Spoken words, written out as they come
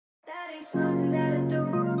Bruno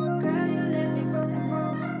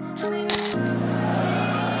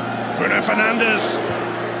Fernandes.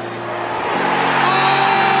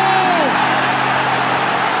 Oh!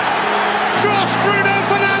 Trust Bruno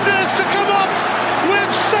Fernandes to come up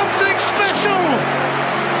with something special.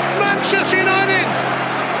 Manchester United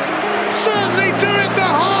certainly do it the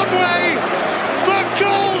hard way. The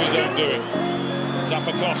goals don't do it.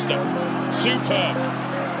 Zappacosta, superb.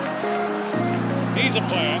 He's a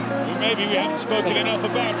player who maybe we haven't spoken enough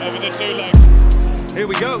about over the two legs. Here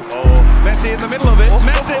we go. Oh, Messi in the middle of it.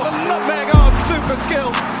 Messi, the nutmeg on, super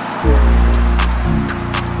skill.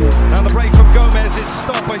 Now the break from Gomez is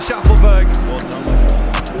stopped by Schaffelberg.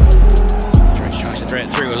 Tries to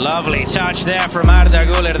thread through. A lovely touch there from Arda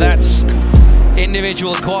Güler. That's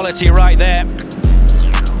individual quality right there.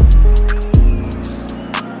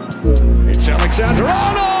 It's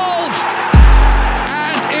Alexander-Arnold!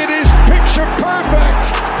 And it is picture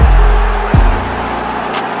perfect.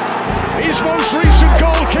 His most recent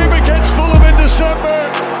goal came against Fulham in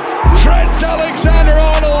December. Trent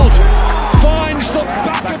Alexander-Arnold finds the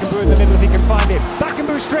Bakambu in the middle if he can find it.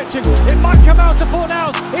 Bakambu stretching. It might come out to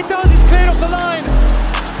Fornals. It does. It's cleared off the line.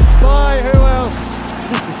 By who else?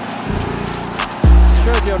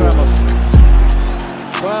 Sergio Ramos.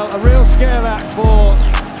 Well, a real scare that for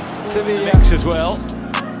Sevilla. Mix as well.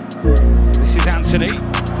 This is Anthony. A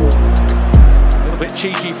little bit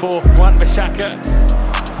cheeky for Wan-Bissaka.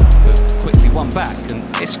 Quickly one back, and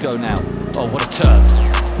Isco now. Oh, what a turn.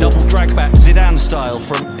 Double drag back, Zidane style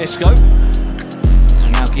from Isco.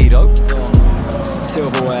 And now Guido.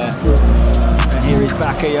 Silverware. And here is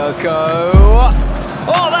Bakayoko.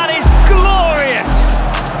 Oh, that is glorious!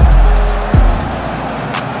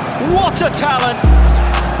 What a talent!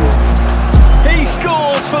 He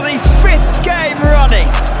scores for the 5th game running.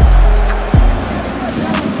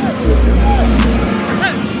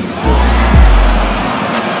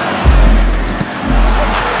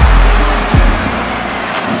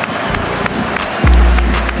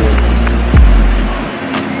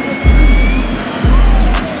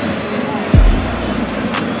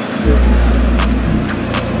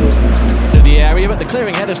 But the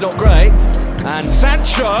clearing header's not great. And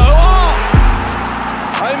Sancho, oh!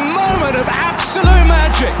 A moment of absolute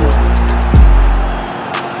magic.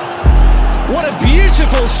 What a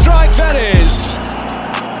beautiful strike that is.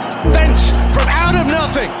 Bent from out of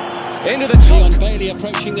nothing into the top. Leon Bailey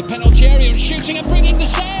approaching the penalty area and shooting and bringing the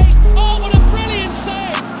save. Oh, what a brilliant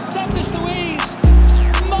save. Douglas Luiz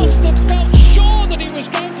must have felt sure that he was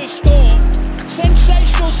going to score.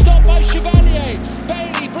 Sensational stop by Chevalier.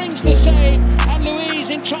 Bailey brings the save. Louise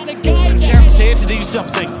in trying to guide the chance here to do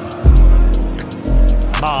something.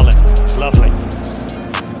 Marlon, it's lovely.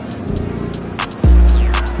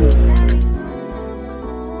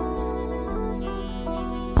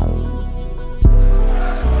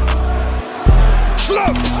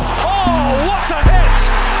 Slope! Oh, what a hit!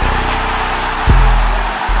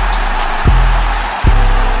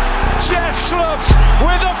 Jeff Slope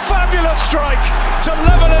with a fabulous strike to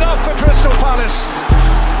level it up for Crystal Palace.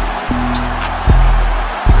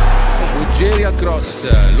 Uggeria cross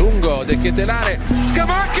lungo De Ketelare,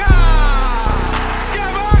 Scamacca!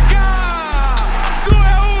 Scamacca! 2-1!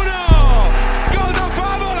 Gol da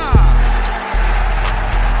favola!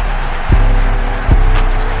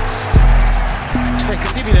 È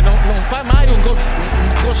incredibile, non fa mai un gol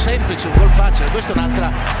semplice, un gol facile. Questo è un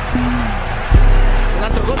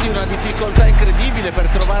altro gol di una difficoltà incredibile per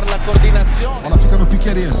trovare la coordinazione. Bola fica no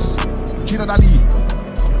Piquerez, tira dali.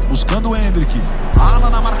 Buscando o Endrick,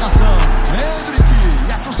 Alan na marcação, Endrick,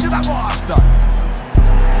 e a torcida gosta.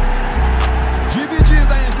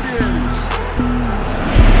 Dividida entre eles.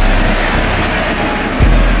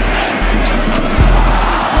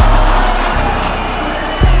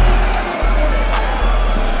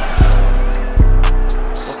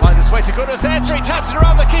 Will find its way to goodness. Entry taps it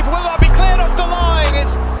around the keeper. Will that be cleared off the line?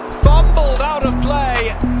 It's fumbled out of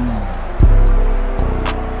play.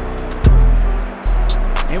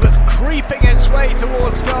 It was creeping its way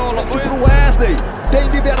towards goal. Pro Wesley, tem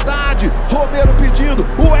liberdade. Romero pedindo,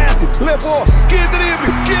 o Wesley levou. Que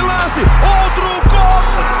drible, que lance, outro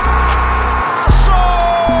golaço!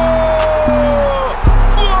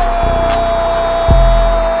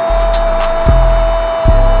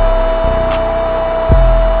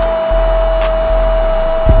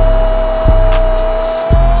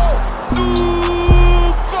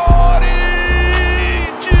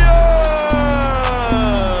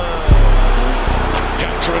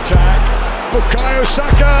 Bukayo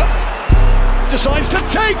Saka decides to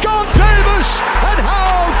take on Davis, and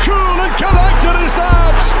how cool and collected is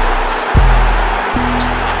that?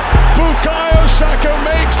 Bukayo Saka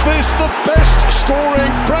makes this the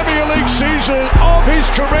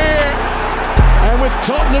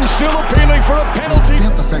Tottenham still appealing for a penalty.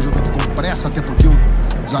 Tenta sair jogando com pressa, até porque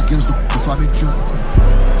os zagueiros do Flamengo tinham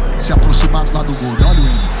se aproximado lá do gol. Olha o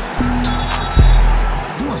Henrique.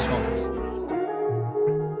 Duas faltas.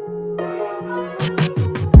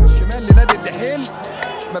 الشمال لنادي الدحيل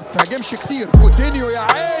ما بتهاجمش كتير. كوتينيو يا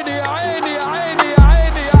عيني يا عيني يا عيني يا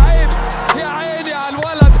عيني يا عيني يا عيني على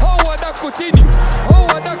الولد. هو ده كوتينيو، هو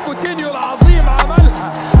ده كوتينيو العظيم.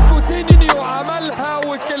 عملها كوتينيو، عملها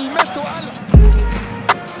وكلمته قالها.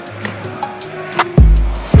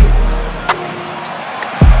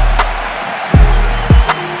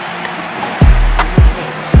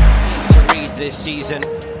 This season,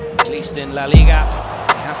 at least in La Liga,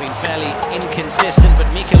 have been fairly inconsistent, but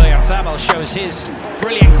Mikel Oyarzabal shows his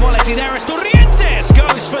brilliant quality there as Torrientes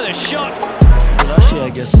goes for the shot. Actually, I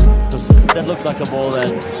guess, because that looked like a ball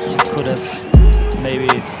that you could have maybe...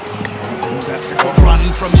 That's a good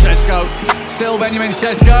run from Šeško. Still Benjamin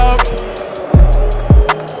Šeško.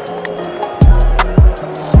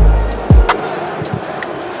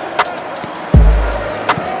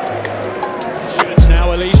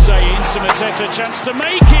 Mateta, chance to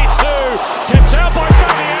make it too. Kept out by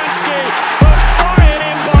Fabianski, but fired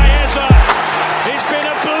in by Eza. It's been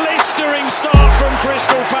a blistering start from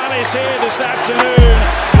Crystal Palace here this afternoon,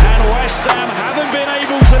 and West Ham haven't been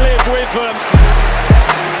able to live with them.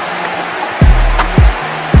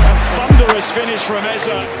 A thunderous finish from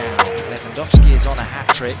Eza. Lewandowski is on a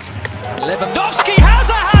hat-trick. Lewandowski has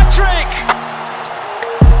a hat-trick!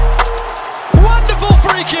 Wonderful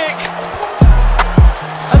free kick!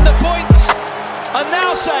 And the points are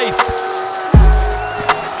now safe.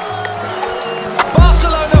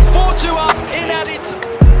 Barcelona 4-2 up in added.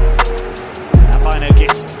 Albino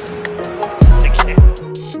Gittins.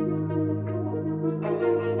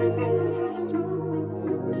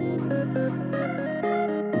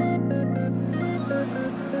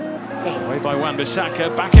 Away by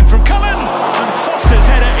Wan-Bissaka, back in from Cullen, and Foster's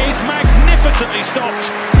header is magnificently stopped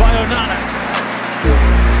by Onana.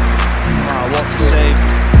 Wow, what to save.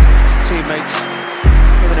 His teammates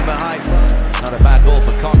giving him a high five. Not a bad ball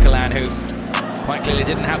for Coquelin, who quite clearly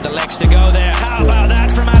didn't have the legs to go there. How about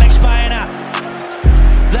that from Alex Baena?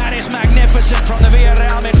 That is magnificent from the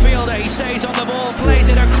Villarreal midfielder. He stays on the ball, plays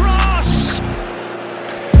it across.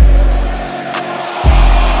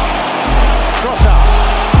 Trossard.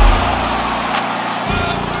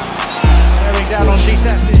 Bearing down on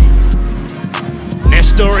Disasi.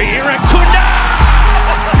 Nestori Irankunda.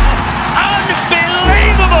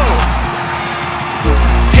 Unbelievable!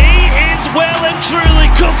 He is well and truly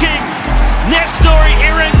cooking. Nestori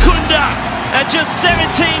Irankunda at just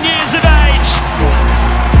 17 years of age.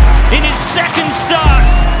 In his second start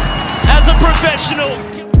as a professional.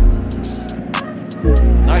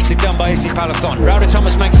 Nicely done by Issy Palathon. Rowder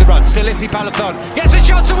Thomas makes the run. Still Issy Palathon. Gets a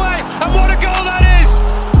shot away. And what a goal that is!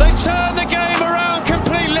 They turn the game around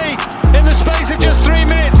completely in the space of just 3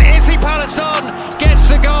 minutes. Issy Palathon gets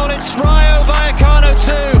the goal. It's Rayo Vallecano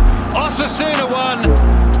 2. Osasuna 1.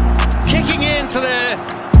 Kicking into the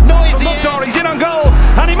noisy end. Mukhtar, he's in on goal.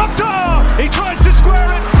 And Mukhtar! He tries to square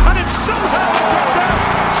it. And it's somehow brought down.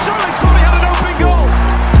 Surely thought he had an open goal.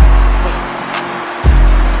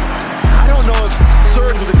 I don't know if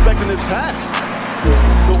Serge was expecting this pass.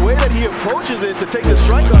 The way that he approaches it to take the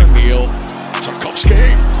strike on Neil,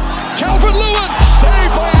 Tarkovsky, Calvert Lewin,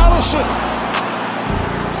 saved by Alisson.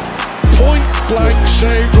 Point blank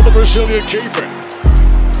save for the Brazilian keeper.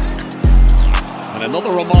 And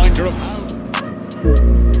another reminder of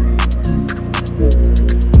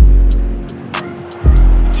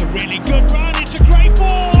It's a really good run, it's a great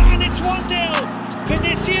ball, and it's 1-0.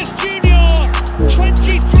 Vinícius Junior,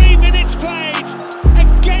 23 minutes played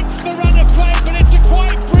against the run of play, but it's a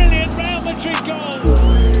quite brilliant Real Madrid goal.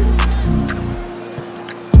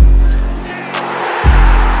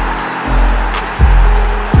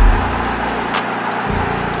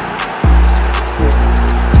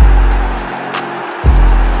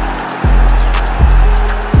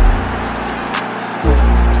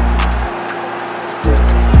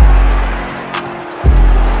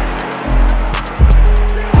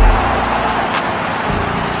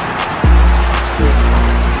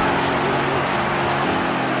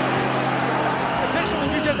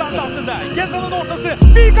 Gezal'ın ortası,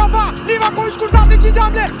 bir kafa, Livakovic kurtardı, ikinci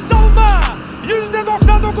hamle, savunma,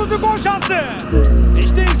 %99'luk gol şansı.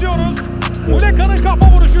 İşte izliyoruz, Muleka'nın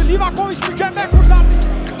kafa vuruşu, Livakovic mükemmel kurtardı.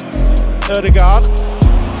 Ødegaard.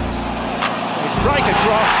 Right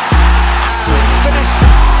across. Finished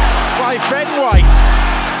by Ben White.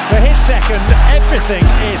 For his second, everything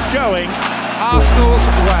is going Arsenal's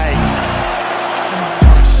way.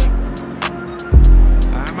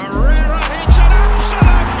 Herrera hits an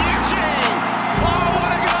absolute beauty. Oh,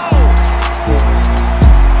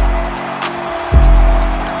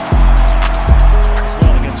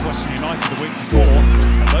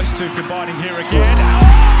 two combining here again. Oh,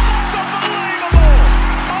 it's unbelievable!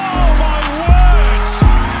 Oh my word!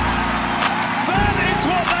 That is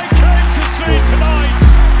what they came to see tonight.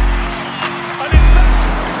 And it's that.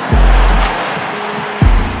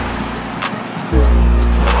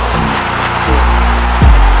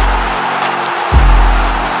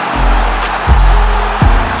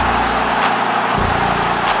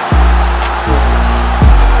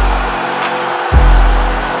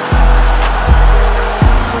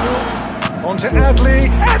 On to Adley.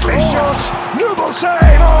 Adley shot. Noble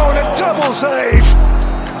save. Oh, and a double save.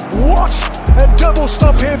 What a double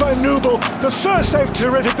stop here by Noble. The first save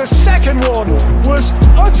terrific. The second one was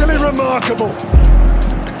utterly remarkable.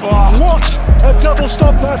 Oh, what a double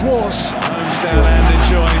stop that was. Holmes down and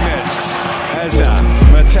enjoying this. Eza,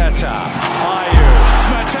 Mateta, Ayu,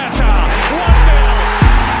 Mateta, 1-0.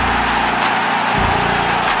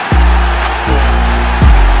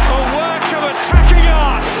 A work of attacking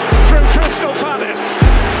art from Crystal Palace,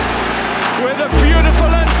 with a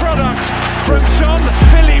beautiful end product from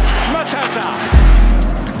Jean-Philippe Mateta.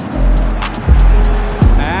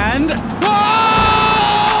 And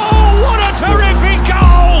oh, what a terrific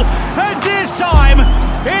goal! And this time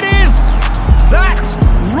it is that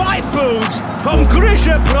right boot from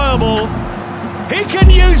Grisha Pröbel. He can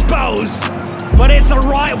use both, but it's the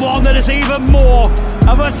right one that is even more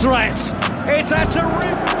of a threat. It's a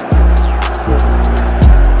terrific...